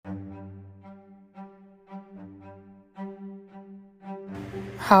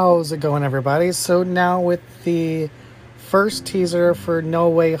How's it going, everybody? So now with the first teaser for No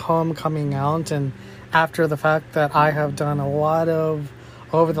Way Home coming out, and after the fact that I have done a lot of,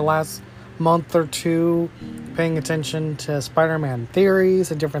 over the last month or two, paying attention to Spider-Man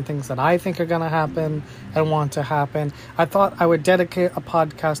theories and different things that I think are going to happen and want to happen, I thought I would dedicate a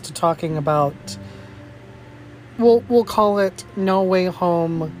podcast to talking about, we'll call it No Way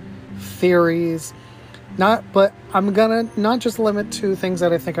Home theories. But I'm gonna not just limit to things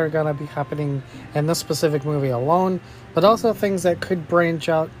that I think are gonna be happening in this specific movie alone, but also things that could branch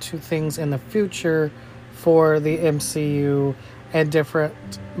out to things in the future for the MCU and different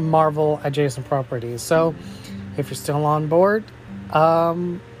Marvel adjacent properties. So, if you're still on board,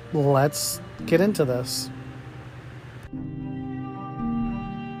 let's get into this.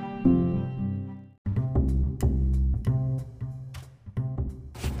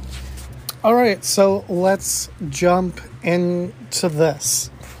 Alright, so let's jump into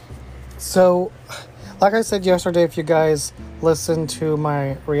this. So, like I said yesterday, if you guys listened to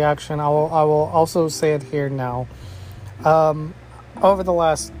my reaction, I will also say it here now. Over the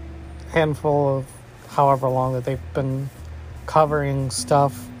last handful of however long that they've been covering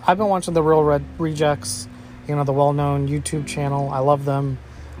stuff, I've been watching the Real Red Rejects, the well-known YouTube channel. I love them.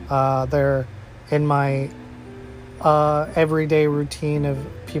 They're in my everyday routine of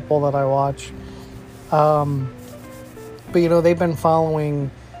people that I watch. But they've been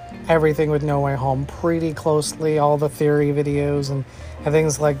following everything with No Way Home pretty closely, all the theory videos and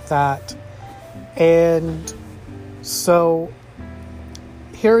things like that. And so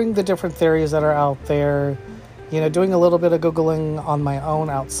hearing the different theories that are out there, doing a little bit of Googling on my own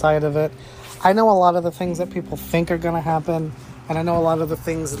outside of it, I know a lot of the things that people think are going to happen, and I know a lot of the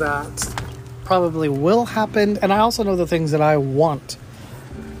things that probably will happen, and I also know the things that I want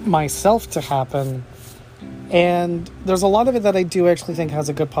myself to happen, and there's a lot of it that I do actually think has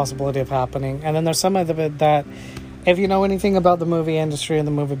a good possibility of happening, and then there's some of it that, if you know anything about the movie industry and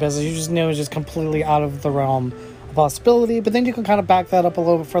the movie business, you just know it's just completely out of the realm of possibility. But then you can kind of back that up a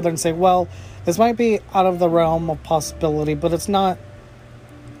little bit further and say, well, this might be out of the realm of possibility, but it's not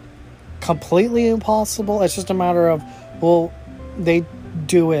completely impossible. It's just a matter of, will they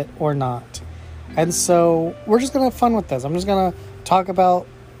do it or not? And so we're just going to have fun with this. I'm just going to talk about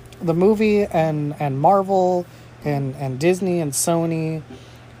the movie and Marvel and Disney and Sony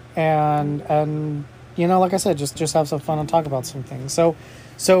and like I said, just have some fun and talk about some things.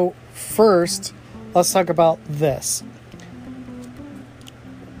 So first, let's talk about this.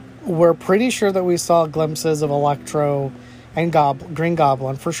 We're pretty sure that we saw glimpses of Electro and Green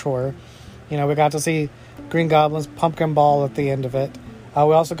Goblin for sure. We got to see Green Goblin's pumpkin ball at the end of it. We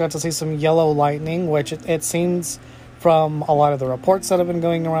also got to see some yellow lightning, which it seems from a lot of the reports that have been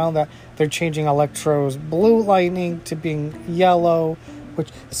going around that they're changing Electro's blue lightning to being yellow,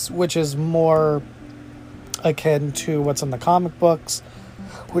 which is more akin to what's in the comic books,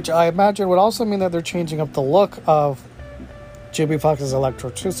 which I imagine would also mean that they're changing up the look of Jamie Foxx's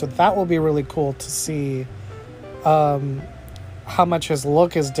Electro too. So that will be really cool to see how much his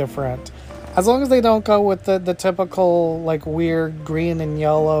look is different. As long as they don't go with the typical, weird green and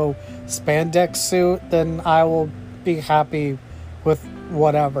yellow spandex suit, then I will be happy with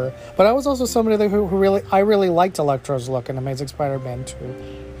whatever. But I was also somebody who really liked Electro's look in Amazing Spider-Man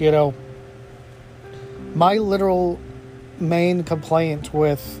 2. My literal main complaint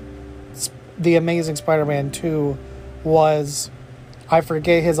with the Amazing Spider-Man 2 was, I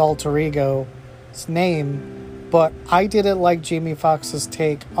forget his alter ego's name, but I didn't like Jamie Foxx's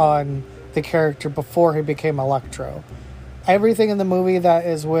take on the character before he became Electro. Everything in the movie that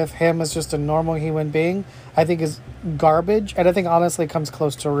is with him as just a normal human being, I think is garbage, and I think honestly comes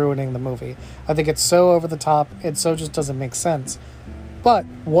close to ruining the movie. I think it's so over the top, it so just doesn't make sense. But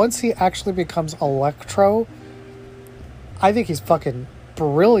once he actually becomes Electro, I think he's fucking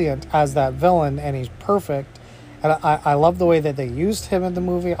brilliant as that villain, and he's perfect. And I love the way that they used him in the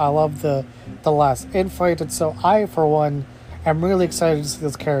movie. I love the last infight, and so I, for one, am really excited to see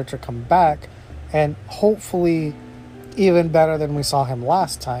this character come back, and hopefully even better than we saw him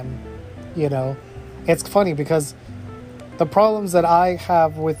last time. It's funny because the problems that I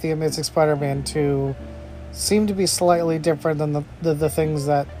have with the Amazing Spider-Man 2 seem to be slightly different than the things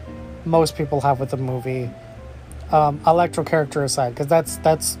that most people have with the movie. Electro character aside, because that's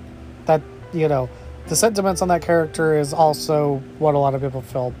the sentiments on that character is also what a lot of people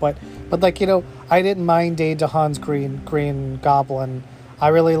feel. But I didn't mind Dane DeHaan's Green Goblin. I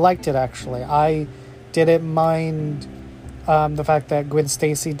really liked it, actually. I didn't mind the fact that Gwen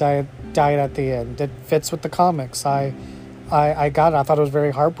Stacy died at the end. It fits with the comics. I got it. I thought it was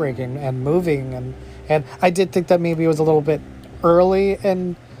very heartbreaking and moving, and I did think that maybe it was a little bit early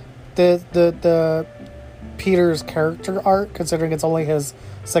in the Peter's character arc, considering it's only his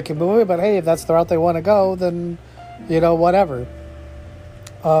second movie. But hey, if that's the route they want to go, then whatever.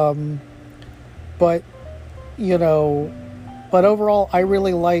 But but overall, I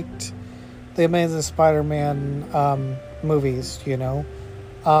really liked the Amazing Spider-Man movies.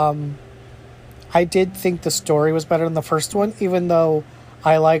 I did think the story was better than the first one, even though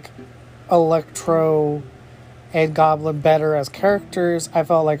I like Electro and Goblin better as characters. I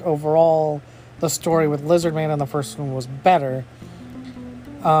felt like overall the story with Lizard Man in the first one was better.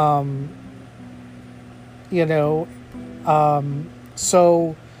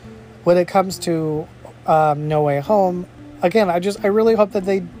 So when it comes to No Way Home, again, I really hope that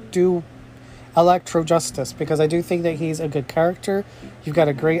they do Electro justice, because I do think that he's a good character. You've got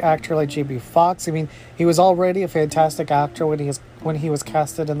a great actor like J.B. Fox. I mean, he was already a fantastic actor when he was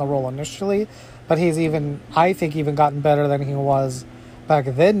casted in the role initially, but he's I think even gotten better than he was back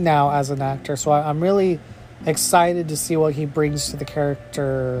then now as an actor. So I'm really excited to see what he brings to the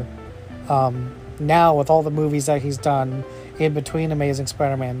character now with all the movies that he's done in between Amazing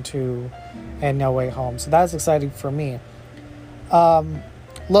Spider-Man 2 and No Way Home. So that's exciting for me.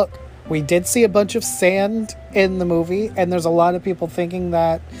 Look, we did see a bunch of sand in the movie, and there's a lot of people thinking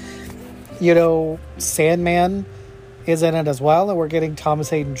that, Sandman is in it as well, and we're getting Thomas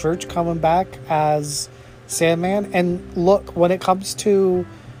Hayden Church coming back as Sandman. And look, when it comes to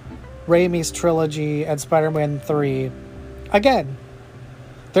Raimi's trilogy and Spider-Man 3, again,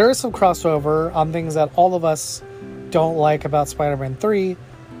 there is some crossover on things that all of us don't like about Spider-Man 3,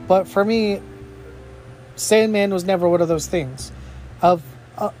 but for me, Sandman was never one of those things.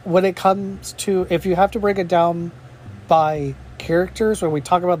 When it comes to, if you have to break it down by characters, when we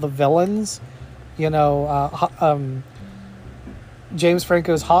talk about the villains, James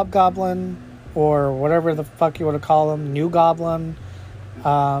Franco's Hobgoblin, or whatever the fuck you want to call him, New Goblin,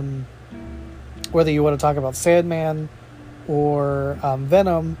 whether you want to talk about Sandman or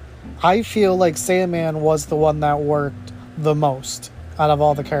Venom, I feel like Sandman was the one that worked the most out of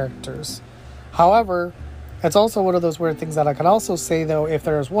all the characters. However, it's also one of those weird things that I can also say, though, if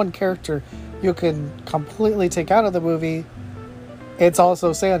there's one character you can completely take out of the movie, it's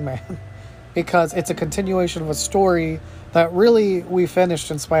also Sandman. Because it's a continuation of a story that really we finished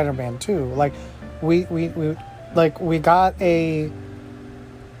in Spider-Man 2. Like, we got the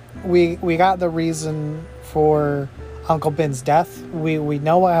reason for Uncle Ben's death. We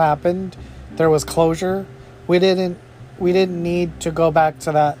know what happened. There was closure. We didn't need to go back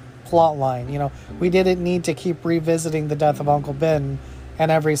to that plot line. We didn't need to keep revisiting the death of Uncle Ben in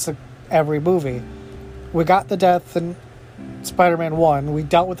every movie. We got the death in Spider-Man 1. We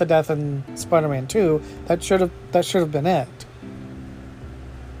dealt with the death in Spider-Man 2. That should have been it.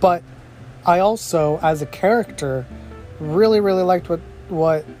 But I also, as a character, really, really liked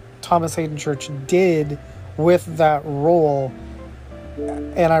what Thomas Hayden Church did with that role.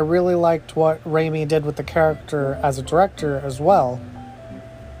 And I really liked what Raimi did with the character as a director as well.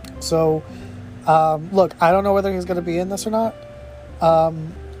 So, look, I don't know whether he's going to be in this or not. I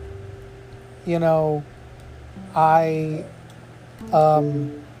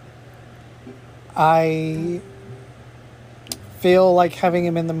feel like having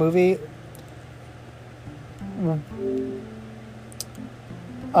him in the movie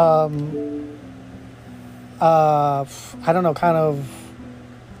I don't know, kind of,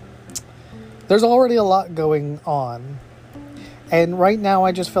 there's already a lot going on. And right now,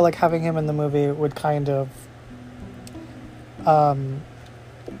 I just feel like having him in the movie would kind of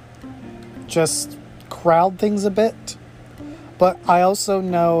just crowd things a bit. But I also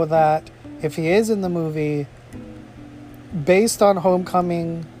know that if he is in the movie, based on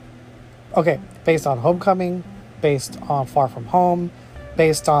Homecoming, based on Far From Home,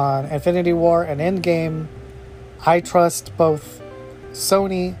 based on Infinity War and Endgame, I trust both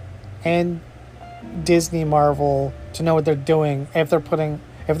Sony and Disney Marvel to know what they're doing if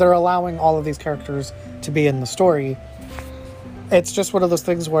they're allowing all of these characters to be in the story. It's just one of those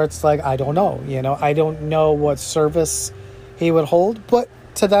things where it's like, I don't know, I don't know what service he would hold, but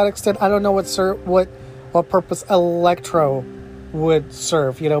to that extent, I don't know what purpose Electro would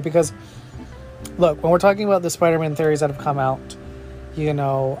serve, because look, when we're talking about the Spider-Man theories that have come out,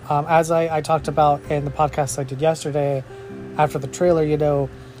 as I talked about in the podcast I did yesterday after the trailer,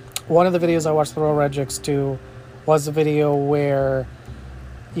 one of the videos I watched the Royal Regix do was a video where,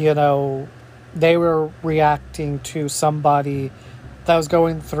 they were reacting to somebody that was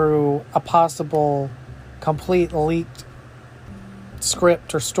going through a possible complete leaked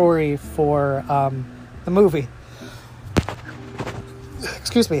script or story for the movie.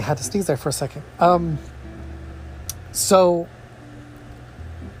 Excuse me, I had to sneeze there for a second. So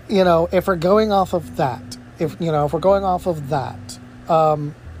if we're going off of that, if we're going off of that,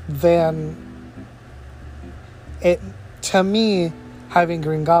 then it, to me, having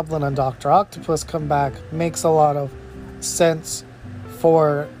Green Goblin and Dr. Octopus come back makes a lot of sense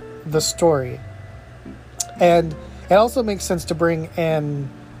for the story. And it also makes sense to bring in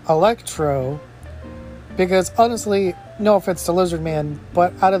Electro, because honestly, no offense to Lizard Man,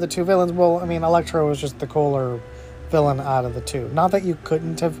 but out of the two villains, well, I mean, Electro was just the cooler villain out of the two. Not that you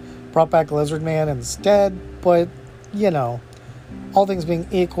couldn't have brought back Lizard Man instead, but, all things being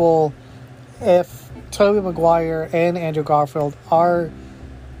equal, if Tobey Maguire and Andrew Garfield are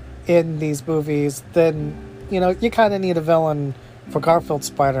in these movies, then, you kind of need a villain for Garfield's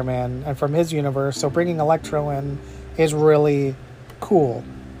Spider-Man and from his universe, so bringing Electro in is really cool.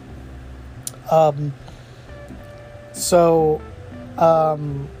 So I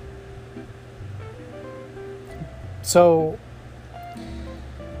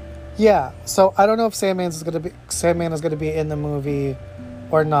don't know if Sandman is going to be in the movie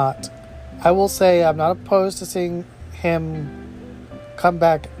or not. I will say I'm not opposed to seeing him come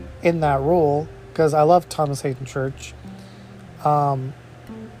back in that role, because I love Thomas Hayden Church. But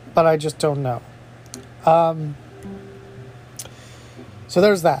I just don't know. So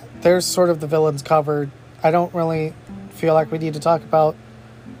there's that. There's sort of the villains covered. I don't really feel like we need to talk about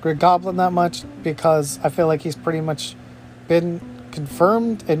Green Goblin that much, because I feel like he's pretty much been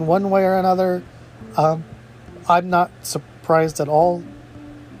confirmed in one way or another. I'm not surprised at all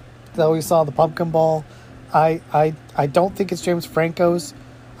that we saw the pumpkin ball. I don't think it's James Franco's.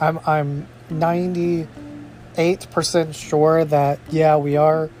 I'm 98% sure that we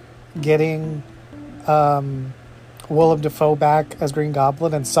are getting Willem Dafoe back as Green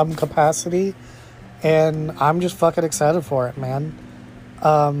Goblin in some capacity, and I'm just fucking excited for it, man.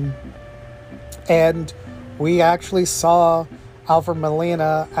 And we actually saw Alfred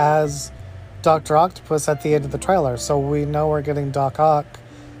Molina as Dr. Octopus at the end of the trailer, so we know we're getting Doc Ock.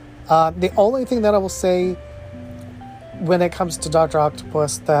 The only thing that I will say when it comes to Dr.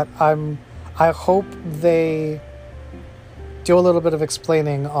 Octopus that I hope they do a little bit of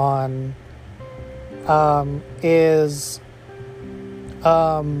explaining on is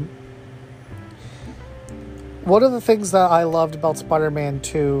one of the things that I loved about Spider-Man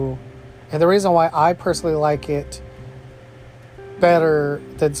 2, and the reason why I personally like it better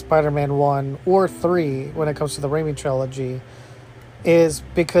than Spider-Man 1 or 3 when it comes to the Raimi trilogy, is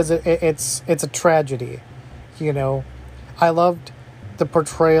because it's a tragedy. I loved the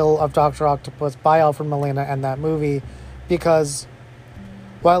portrayal of Dr. Octopus by Alfred Molina in that movie, because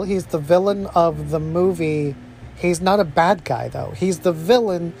while he's the villain of the movie, he's not a bad guy, though. He's the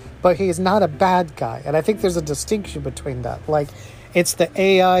villain, but he's not a bad guy. And I think there's a distinction between that. Like, it's the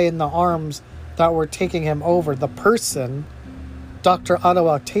AI in the arms that were taking him over. The person, Dr. Otto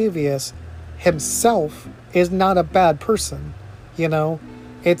Octavius himself, is not a bad person.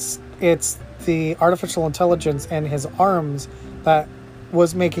 It's the artificial intelligence in his arms that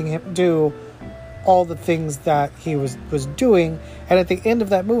was making him do all the things that he was doing. And at the end of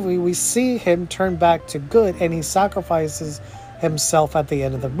that movie, we see him turn back to good, and he sacrifices himself at the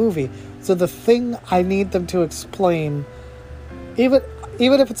end of the movie. So the thing I need them to explain, even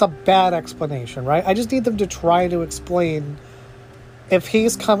if it's a bad explanation, right? I just need them to try to explain if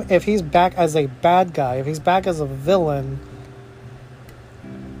he's back as a bad guy, if he's back as a villain.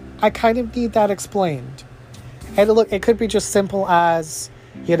 I kind of need that explained. And look, it could be just simple as,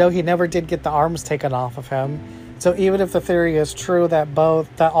 he never did get the arms taken off of him. So even if the theory is true that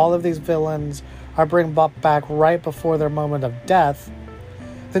all of these villains are brought back right before their moment of death,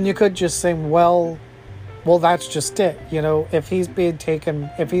 then you could just say, well, that's just it. If he's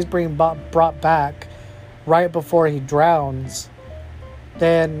being brought back right before he drowns,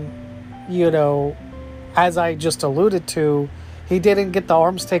 then, as I just alluded to, he didn't get the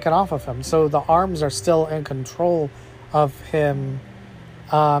arms taken off of him. So the arms are still in control of him.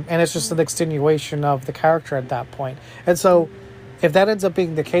 And it's just an extenuation of the character at that point. And so if that ends up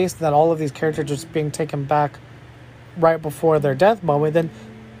being the case, that all of these characters just being taken back right before their death moment, then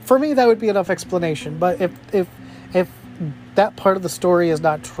for me, that would be enough explanation. But if that part of the story is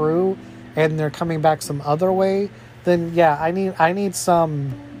not true and they're coming back some other way, then I need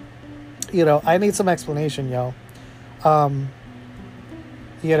some, I need some explanation, yo. And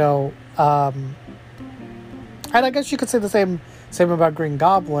I guess you could say the same about Green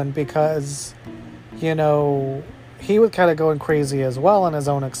Goblin, because, he was kind of going crazy as well in his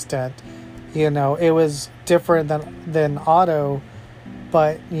own extent. It was different than Otto,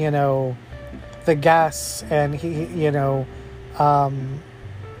 but, the gas and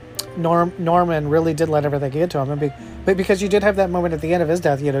Norman really did let everything get to him. But because you did have that moment at the end of his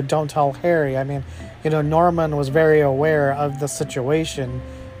death, don't tell Harry. I mean, Norman was very aware of the situation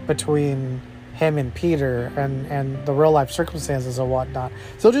between him and Peter and the real life circumstances and whatnot.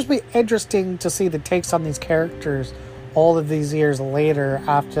 So it'll just be interesting to see the takes on these characters all of these years later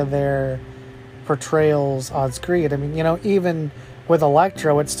after their portrayals on screen. I mean, even with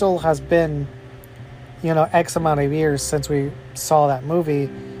Electro, it still has been, X amount of years since we saw that movie.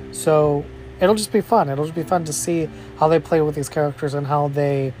 So it'll just be fun. It'll just be fun to see how they play with these characters and how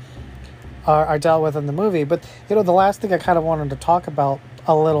they are dealt with in the movie. But, the last thing I kind of wanted to talk about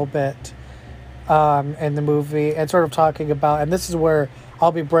a little bit in the movie and sort of talking about, and this is where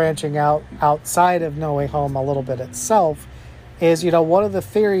I'll be branching out outside of No Way Home a little bit itself, is, one of the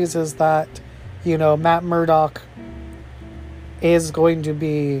theories is that, Matt Murdock is going to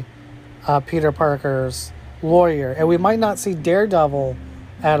be Peter Parker's lawyer. And we might not see Daredevil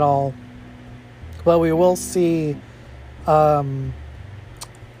at all, but we will see,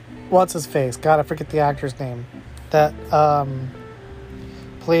 what's his face? God, I forget the actor's name. That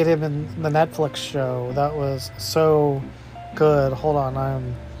played him in the Netflix show. That was so good. Hold on,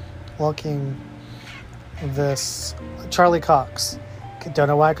 I'm looking this. Charlie Cox. Don't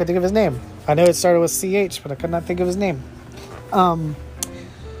know why I couldn't think of his name. I know it started with CH, but I could not think of his name.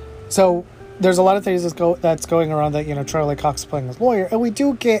 So there's a lot of things that's going around that, Charlie Cox is playing his lawyer, and we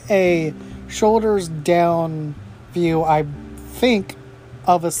do get a shoulders down view, I think,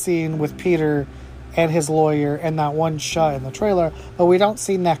 of a scene with Peter and his lawyer in that one shot in the trailer, but we don't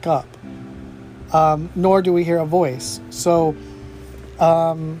see neck up, nor do we hear a voice. So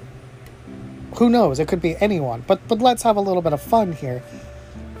who knows? It could be anyone. But let's have a little bit of fun here.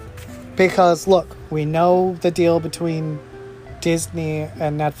 Because, look, we know the deal between Disney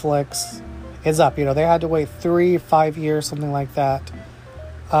and Netflix is up. They had to wait 3-5 years, something like that,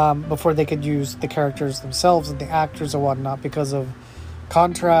 before they could use the characters themselves and the actors and whatnot because of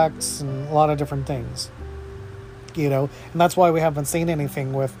contracts and a lot of different things. And that's why we haven't seen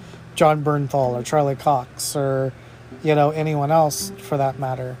anything with John Bernthal or Charlie Cox or, anyone else for that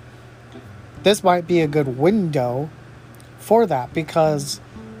matter. This might be a good window for that, because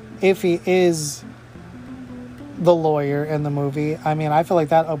if he is the lawyer in the movie, I mean, I feel like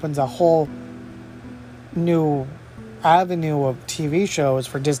that opens a whole new avenue of TV shows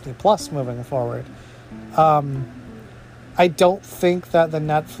for Disney Plus moving forward. I don't think that the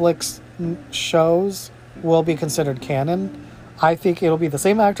Netflix shows will be considered canon. I think it'll be the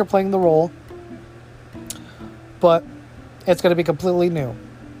same actor playing the role, but it's going to be completely new.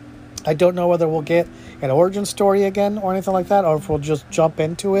 I don't know whether we'll get an origin story again or anything like that, or if we'll just jump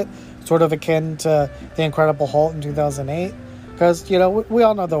into it, sort of akin to The Incredible Hulk in 2008. Because, we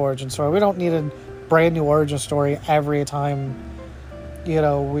all know the origin story. We don't need a brand new origin story every time,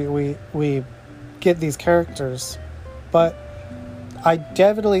 we get these characters. But I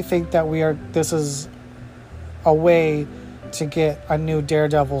definitely think that this is a way to get a new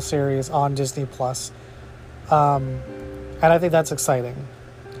Daredevil series on Disney Plus. And I think that's exciting.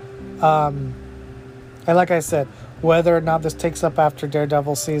 And like I said, whether or not this takes up after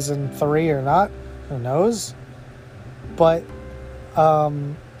Daredevil season 3 or not, who knows? But I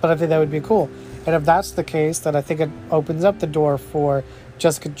think that would be cool. And if that's the case, then I think it opens up the door for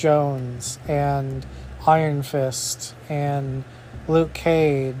Jessica Jones and Iron Fist and Luke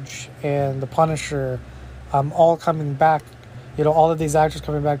Cage and The Punisher, all coming back. All of these actors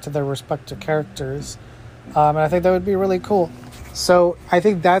coming back to their respective characters. And I think that would be really cool. So I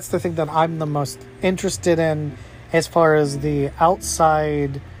think that's the thing that I'm the most interested in as far as the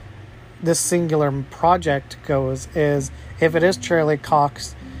outside this singular project goes, is if it is Charlie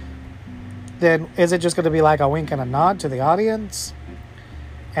Cox, then is it just going to be like a wink and a nod to the audience?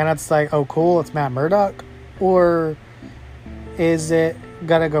 And it's like, oh cool, it's Matt Murdock? Or is it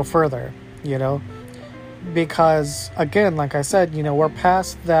going to go further, Because, again, like I said, we're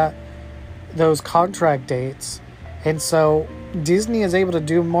past those contract dates. And so Disney is able to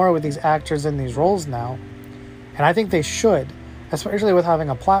do more with these actors in these roles now. And I think they should, especially with having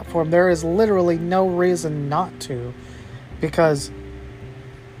a platform. There is literally no reason not to, because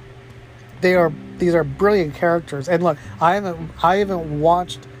these are brilliant characters. And look, I haven't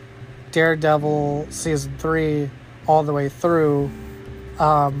watched Daredevil season 3 all the way through,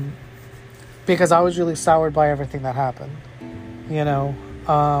 because I was really soured by everything that happened. It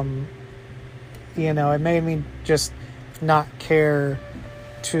made me just not care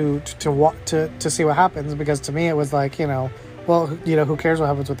to see what happens, because to me it was like, who cares what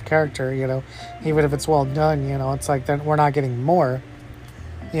happens with the character, even if it's well done, it's like, then we're not getting more,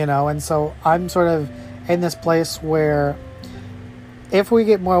 and so I'm sort of in this place where if we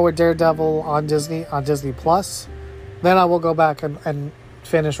get more with Daredevil on Disney Plus, then I will go back and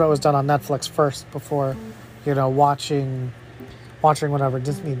finish what was done on Netflix first before, watching whatever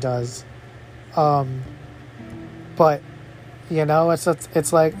Disney does. But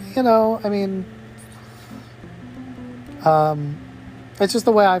it's like, I mean, it's just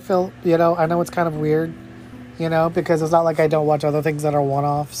the way I feel. I know it's kind of weird, because it's not like I don't watch other things that are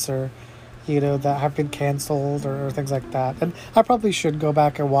one-offs or that have been canceled or things like that. And I probably should go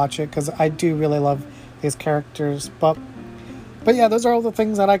back and watch it because I do really love these characters. But yeah, those are all the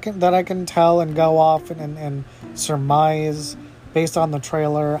things that I can tell and go off and surmise based on the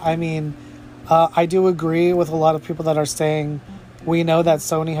trailer. I mean, I do agree with a lot of people that are saying we know that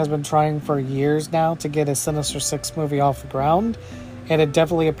Sony has been trying for years now to get a Sinister Six movie off the ground, and it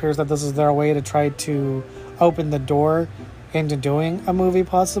definitely appears that this is their way to try to open the door into doing a movie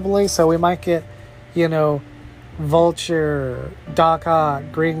possibly. So we might get, Vulture, Doc Ock,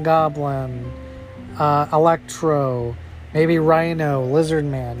 Green Goblin, Electro, maybe Rhino, Lizard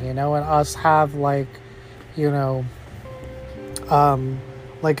Man, and us have like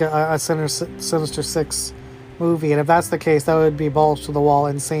a Sinister Six movie. And if that's the case, that would be balls to the wall,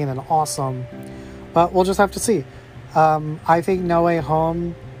 insane and awesome. But we'll just have to see. I think No Way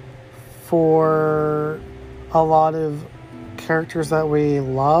Home, for a lot of characters that we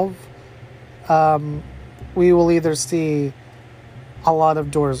love, we will either see a lot of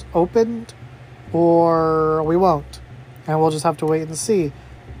doors opened or we won't, and we'll just have to wait and see.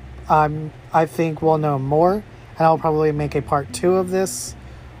 I think we'll know more, and I'll probably make a part 2 of this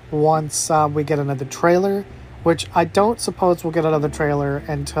once we get another trailer, which I don't suppose we'll get another trailer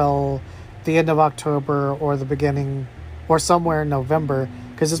until the end of October or the beginning or somewhere in November,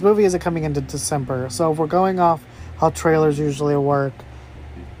 because this movie isn't coming into December. So if we're going off how trailers usually work,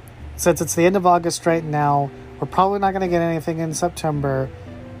 since it's the end of August right now, we're probably not going to get anything in September.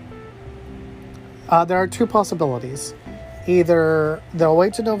 There are 2 possibilities. Either they'll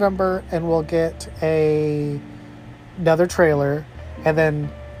wait to November and we'll get another trailer, and then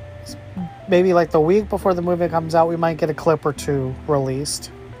maybe like the week before the movie comes out, we might get a clip or 2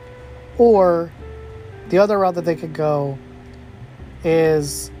 released. Or the other route that they could go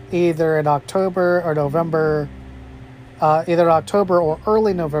is either in October or November, either October or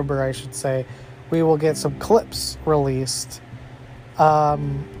early November, I should say, we will get some clips released.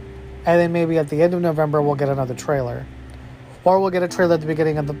 And then maybe at the end of November, we'll get another trailer. Or we'll get a trailer at the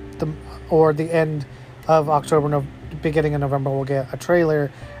beginning of the end of October, beginning of November, we'll get a trailer.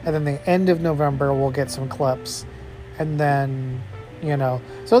 And then the end of November, we'll get some clips. And then,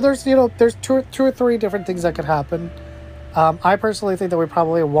 so there's 2 or 3 different things that could happen. I personally think that we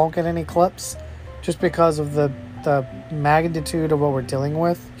probably won't get any clips just because of the magnitude of what we're dealing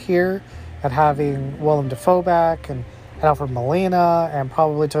with here, and having Willem Dafoe back and Alfred Molina and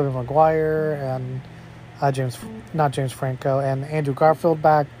probably Tobey Maguire and not James Franco and Andrew Garfield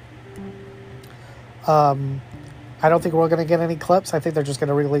back. I don't think we're going to get any clips. I think they're just going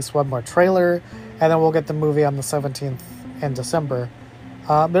to release one more trailer, and then we'll get the movie on the 17th in December.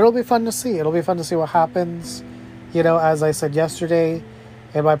 But it'll be fun to see. It'll be fun to see what happens. As I said yesterday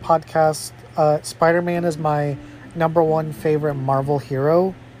in my podcast, Spider-Man is my number 1 favorite Marvel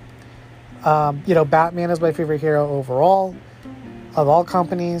hero. Batman is my favorite hero overall, of all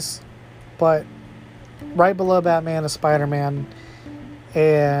companies. But right below Batman is Spider-Man.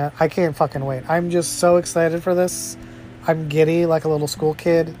 And I can't fucking wait. I'm just so excited for this. I'm giddy like a little school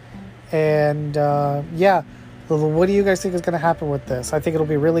kid. And yeah, what do you guys think is going to happen with this? I think it'll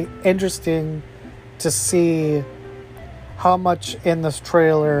be really interesting to see how much in this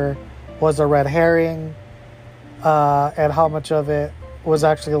trailer was a red herring, and how much of it was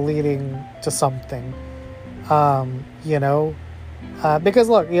actually leading to something. Because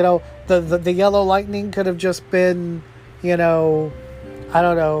look, the yellow lightning could have just been, I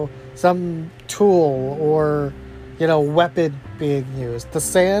don't know, some tool or, weapon being used. The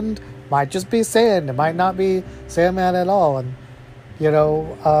sand might just be sand. It might not be Sandman at all. And,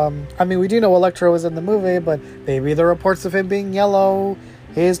 we do know Electro is in the movie, but maybe the reports of him being yellow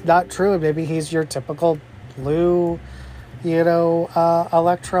is not true. Maybe he's your typical blue,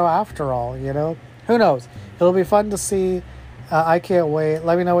 Electro after all, Who knows? It'll be fun to see. I can't wait.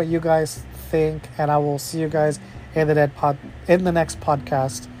 Let me know what you guys think, and I will see you guys in the next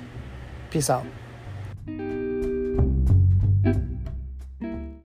podcast. Peace out.